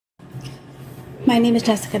My name is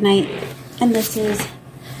Jessica Knight, and this is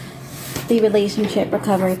the Relationship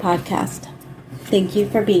Recovery Podcast. Thank you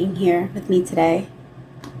for being here with me today.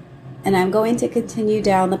 And I'm going to continue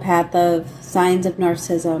down the path of signs of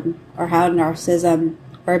narcissism, or how narcissism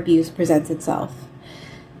or abuse presents itself.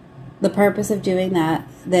 The purpose of doing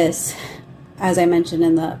this, as I mentioned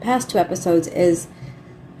in the past 2 episodes, is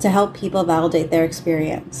to help people validate their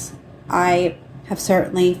experience. I have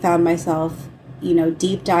certainly found myself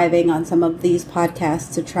deep diving on some of these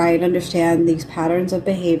podcasts to try and understand these patterns of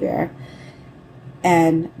behavior.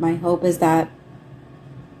 And my hope is that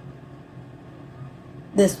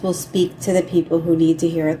this will speak to the people who need to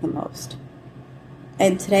hear it the most.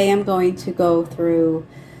 And today I'm going to go through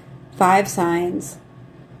 5 signs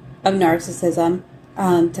of narcissism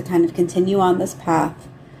to kind of continue on this path.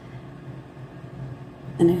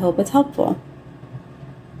 And I hope it's helpful.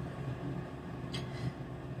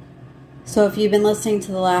 So if you've been listening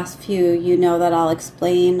to the last few, you know that I'll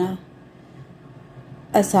explain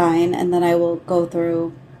a sign and then I will go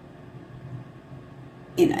through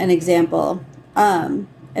an example,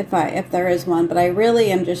 if there is one. But I really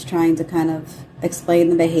am just trying to kind of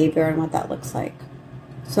explain the behavior and what that looks like.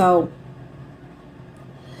 So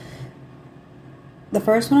the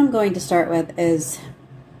first one I'm going to start with is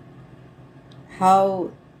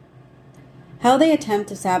how they attempt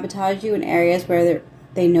to sabotage you in areas where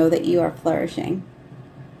they know that you are flourishing.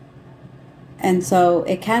 And so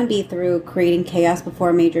it can be through creating chaos before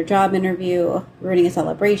a major job interview, ruining a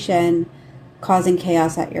celebration, causing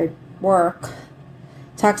chaos at your work.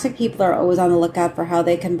 Toxic people are always on the lookout for how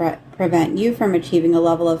they can prevent you from achieving a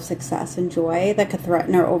level of success and joy that could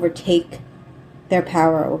threaten or overtake their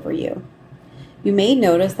power over you. You may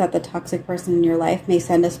notice that the toxic person in your life may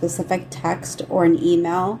send a specific text or an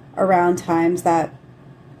email around times that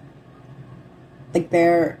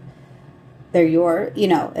they're your,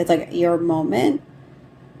 it's like your moment.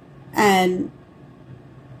 And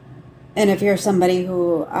if you're somebody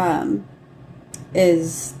who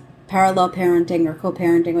is parallel parenting or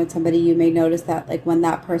co-parenting with somebody, you may notice that when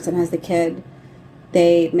that person has the kid,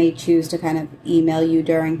 they may choose to kind of email you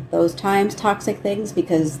during those times toxic things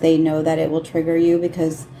because they know that it will trigger you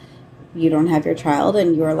because you don't have your child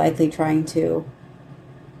and you're likely trying to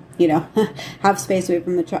have space away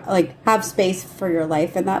from the child, have space for your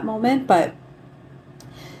life in that moment. But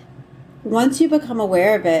once you become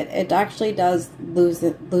aware of it, it actually does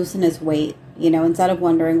loosen its weight. Instead of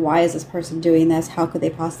wondering, why is this person doing this? How could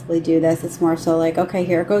they possibly do this? It's more so okay,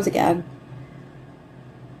 here it goes again.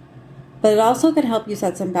 But it also can help you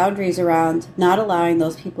set some boundaries around not allowing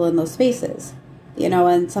those people in those spaces.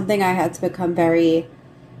 And something I had to become very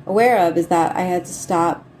aware of is that I had to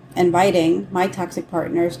stop inviting my toxic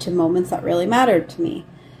partners to moments that really mattered to me.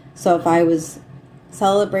 So if I was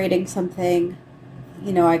celebrating something,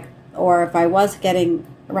 or if I was getting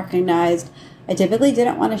recognized, I typically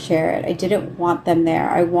didn't want to share it. I didn't want them there.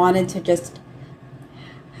 I wanted to just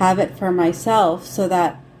have it for myself so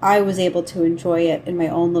that I was able to enjoy it in my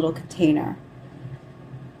own little container.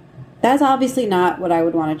 That's obviously not what I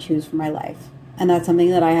would want to choose for my life. And that's something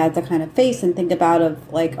that I had to kind of face and think about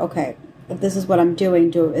okay, if this is what I'm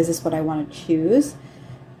doing, is this what I want to choose?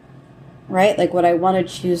 Right? Would I want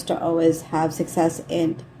to choose to always have success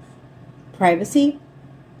in privacy?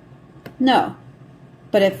 No.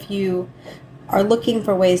 But if you are looking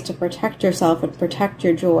for ways to protect yourself and protect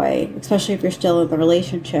your joy, especially if you're still in the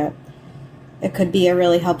relationship, it could be a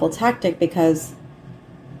really helpful tactic because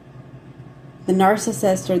the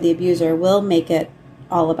narcissist or the abuser will make it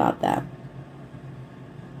all about them.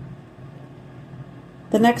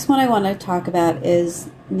 The next one I want to talk about is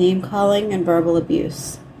name-calling and verbal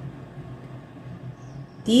abuse.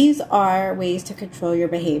 These are ways to control your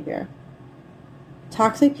behavior.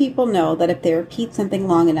 Toxic people know that if they repeat something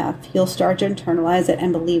long enough, you'll start to internalize it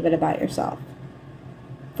and believe it about yourself.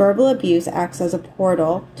 Verbal abuse acts as a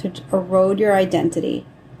portal to erode your identity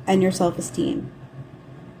and your self-esteem.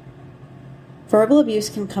 Verbal abuse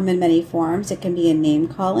can come in many forms. It can be in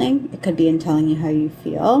name-calling. It could be in telling you how you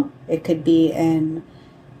feel. It could be in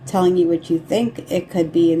telling you what you think. It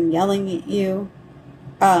could be in yelling at you.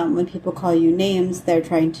 When people call you names, they're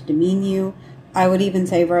trying to demean you. I would even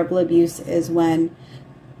say verbal abuse is when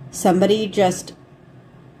somebody just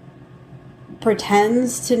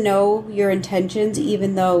pretends to know your intentions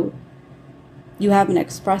even though you haven't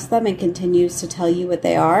expressed them and continues to tell you what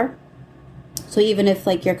they are. So even if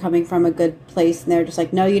you're coming from a good place and they're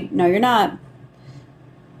just no, you're not.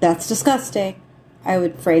 That's disgusting. I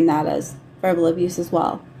would frame that as verbal abuse as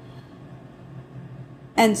well.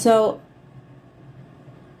 And so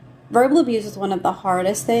verbal abuse is one of the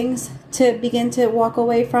hardest things to begin to walk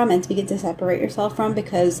away from and to begin to separate yourself from,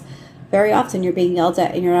 because very often you're being yelled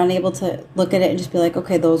at and you're not able to look at it and just be like,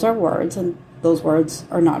 okay, those are words and those words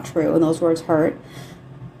are not true and those words hurt.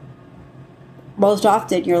 Most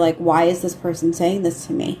often you're like, why is this person saying this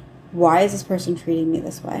to me? Why is this person treating me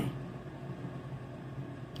this way?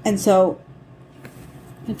 And so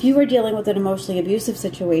if you are dealing with an emotionally abusive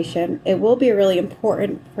situation, it will be really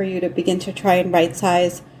important for you to begin to try and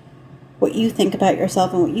right-size what you think about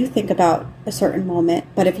yourself and what you think about a certain moment.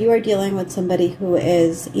 But if you are dealing with somebody who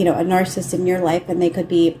is, a narcissist in your life, and they could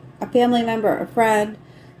be a family member, a friend,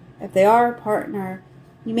 if they are a partner,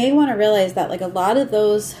 you may want to realize that like a lot of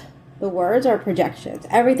the words are projections.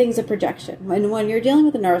 Everything's a projection. When you're dealing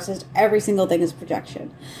with a narcissist, every single thing is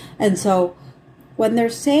projection. And so when they're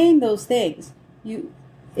saying those things,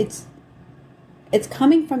 it's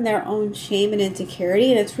coming from their own shame and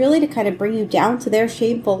insecurity, and it's really to kind of bring you down to their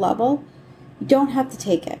shameful level. You don't have to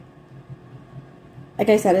take it. Like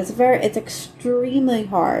I said, it's extremely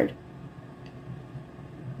hard.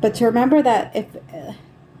 But to remember that if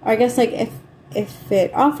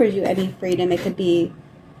it offers you any freedom, it could be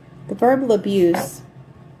the verbal abuse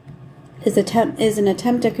is an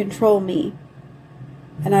attempt to control me,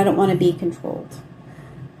 and I don't want to be controlled.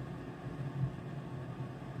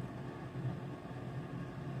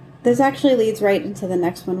 This actually leads right into the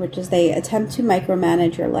next one, which is they attempt to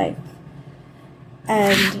micromanage your life.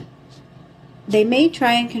 And they may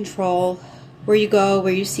try and control where you go,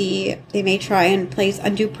 where you see. They may try and place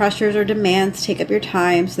undue pressures or demands, take up your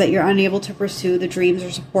time so that you're unable to pursue the dreams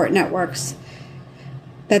or support networks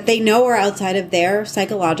that they know are outside of their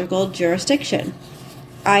psychological jurisdiction.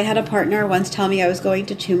 I had a partner once tell me I was going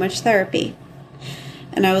to too much therapy.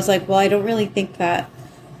 And I was like, well, I don't really think I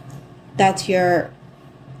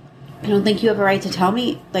don't think you have a right to tell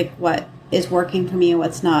me like what is working for me and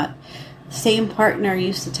what's not. Same partner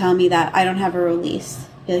used to tell me that I don't have a release.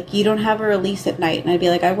 Be like, you don't have a release at night. And I'd be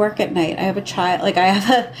like, I work at night. I have a child. Like I have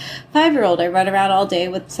a 5-year-old. I run around all day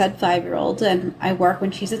with said 5-year-old, and I work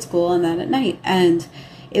when she's at school and then at night. And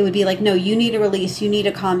it would be like, no, you need a release. You need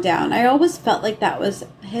to calm down. I always felt like that was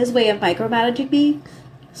his way of micromanaging me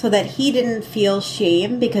so that he didn't feel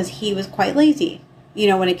shame because he was quite lazy,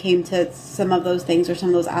 when it came to some of those things or some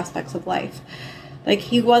of those aspects of life. Like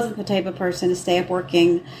he wasn't the type of person to stay up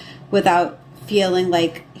working without feeling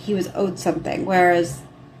like he was owed something. Whereas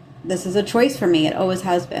this is a choice for me. It always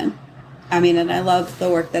has been. And I love the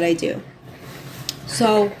work that I do.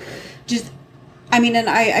 So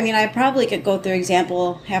I probably could go through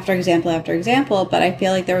example after example after example, but I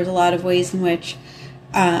feel like there was a lot of ways in which,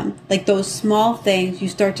 like those small things, you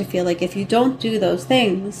start to feel like if you don't do those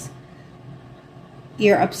things,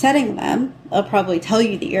 you're upsetting them. They'll probably tell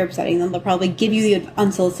you that you're upsetting them. They'll probably give you the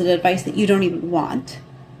unsolicited advice that you don't even want.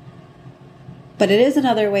 But it is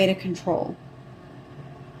another way to control.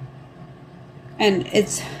 And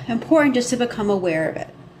it's important just to become aware of it.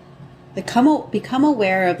 Become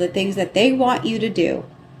aware of the things that they want you to do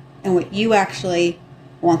and what you actually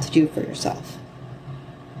want to do for yourself.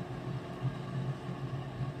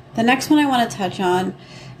 The next one I want to touch on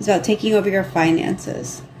is about taking over your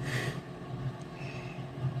finances.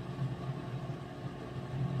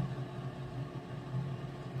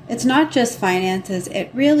 It's not just finances. It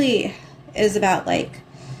really is about like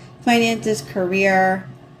finances, career,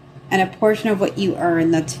 and a portion of what you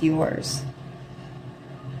earn that's yours.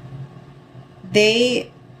 A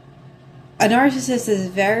narcissist is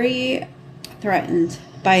very threatened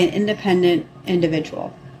by an independent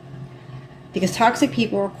individual because toxic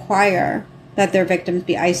people require that their victims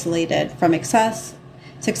be isolated from success,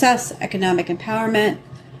 economic empowerment,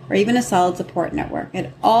 or even a solid support network.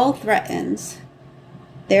 It all threatens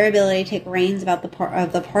their ability to take reins about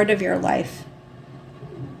the part of your life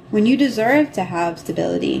when you deserve to have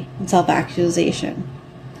stability and self-actualization.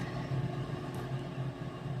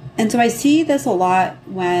 And so I see this a lot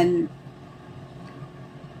when,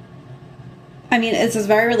 this is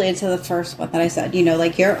very related to the first one that I said,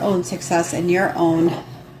 like your own success and your own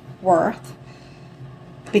worth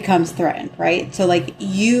becomes threatened, right? So like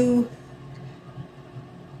you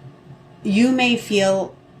may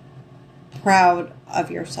feel proud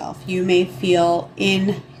of yourself. You may feel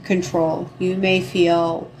in control. You may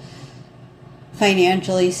feel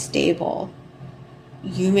financially stable.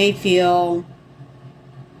 You may feel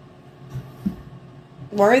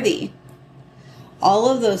worthy. All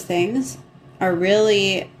of those things are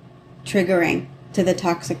really triggering to the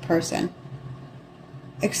toxic person,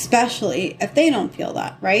 especially if they don't feel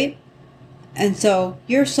that, right? And so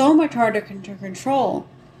you're so much harder to control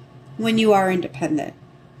when you are independent.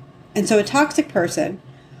 And so a toxic person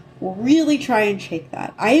will really try and shake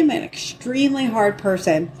that. I am an extremely hard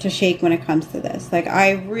person to shake when it comes to this. Like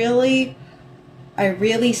I I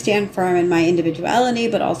really stand firm in my individuality,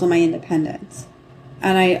 but also my independence.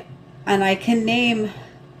 And I can name,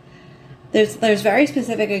 there's very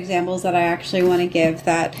specific examples that I actually want to give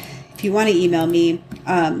that if you want to email me,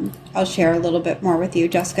 I'll share a little bit more with you,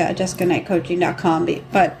 Jessica at jessicaknightcoaching.com.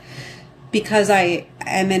 But because I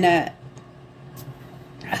am in a,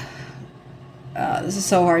 this is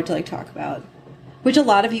so hard to like talk about, which a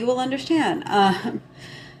lot of you will understand.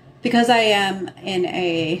 Because I am in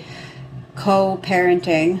a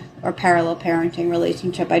co-parenting or parallel parenting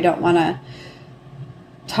relationship, I don't want to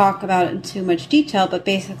talk about it in too much detail, but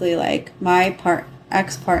basically like my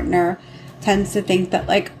ex-partner tends to think that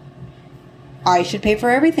like I should pay for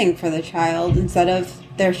everything for the child instead of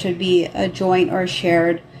there should be a joint or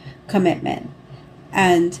shared commitment.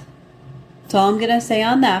 And that's all I'm going to say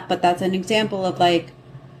on that, but that's an example of like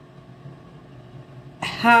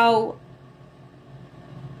how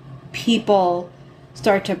people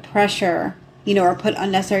start to pressure, or put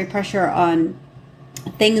unnecessary pressure on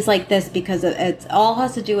things like this because it all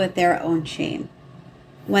has to do with their own shame.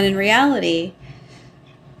 When in reality,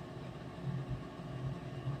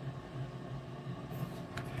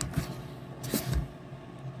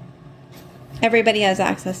 everybody has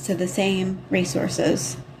access to the same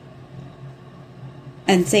resources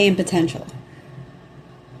and same potential.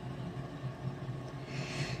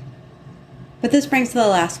 But this brings to the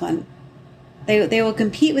last one. They will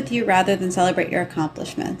compete with you rather than celebrate your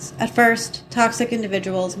accomplishments. At first, toxic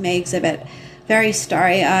individuals may exhibit very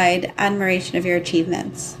starry-eyed admiration of your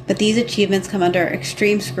achievements, but these achievements come under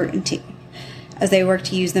extreme scrutiny as they work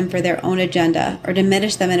to use them for their own agenda or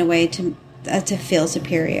diminish them in a way to feel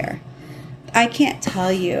superior. I can't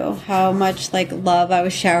tell you how much like love I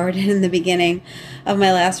was showered in the beginning of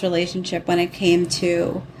my last relationship when it came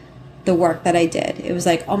to the work that I did. It was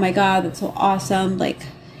like, oh my God, that's so awesome. Like,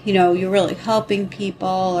 you're really helping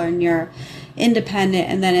people and you're independent.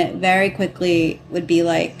 And then it very quickly would be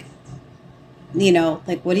like,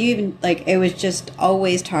 like, what do you even, like, it was just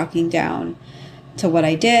always talking down to what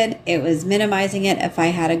I did. It was minimizing it. If I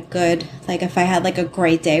had like a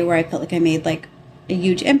great day where I felt like I made like a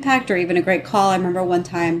huge impact or even a great call. I remember one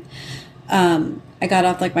time, I got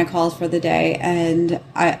off like my calls for the day and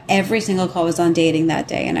every single call was on dating that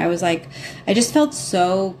day. And I was like, I just felt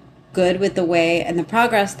so good with the way and the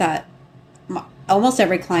progress that almost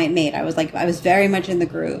every client made. I was very much in the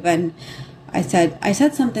groove. And I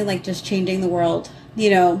said something like just changing the world,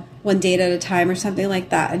 one date at a time or something like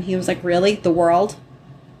that. And he was like, really? The world?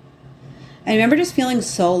 I remember just feeling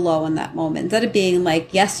so low in that moment. Instead of being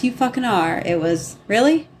like, yes, you fucking are. It was,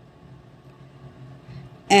 really?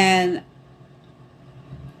 And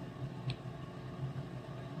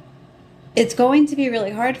it's going to be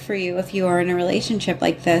really hard for you if you are in a relationship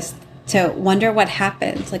like this to wonder what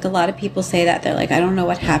happened. Like a lot of people say that. They're like, I don't know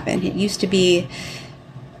what happened. They used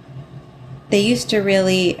to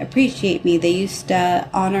really appreciate me. They used to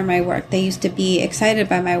honor my work. They used to be excited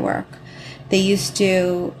by my work. They used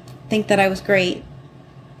to think that I was great.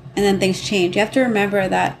 And then things change. You have to remember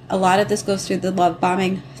that a lot of this goes through the love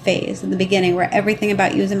bombing phase in the beginning where everything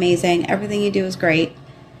about you is amazing. Everything you do is great.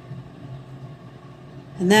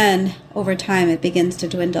 And then over time it begins to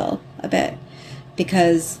dwindle a bit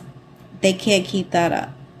because they can't keep that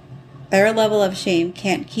up. Their level of shame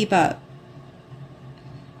can't keep up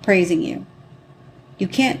praising you. You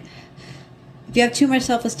can't, if you have too much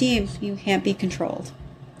self-esteem, you can't be controlled.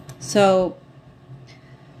 So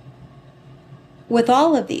with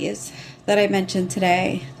all of these that I mentioned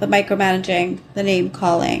today, the micromanaging, the name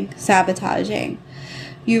calling, sabotaging,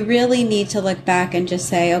 you really need to look back and just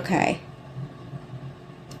say, okay,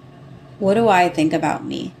 what do I think about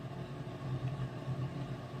me?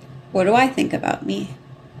 What do I think about me?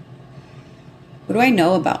 What do I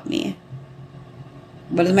know about me?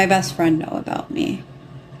 What does my best friend know about me?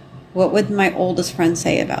 What would my oldest friend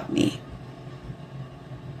say about me?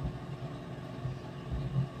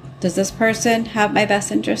 Does this person have my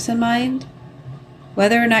best interests in mind?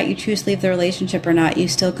 Whether or not you choose to leave the relationship or not, you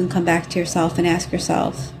still can come back to yourself and ask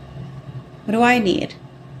yourself, what do I need?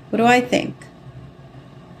 What do I think?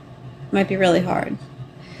 It might be really hard.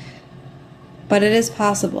 But it is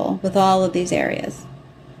possible with all of these areas.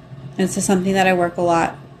 And it's just something that I work a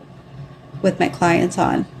lot with my clients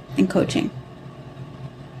on in coaching.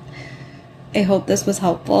 I hope this was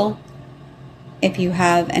helpful. If you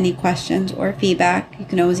have any questions or feedback, you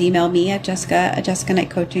can always email me at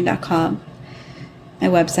jessicaknightcoaching.com. My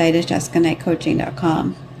website is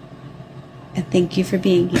jessicaknightcoaching.com. And thank you for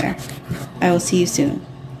being here. I will see you soon.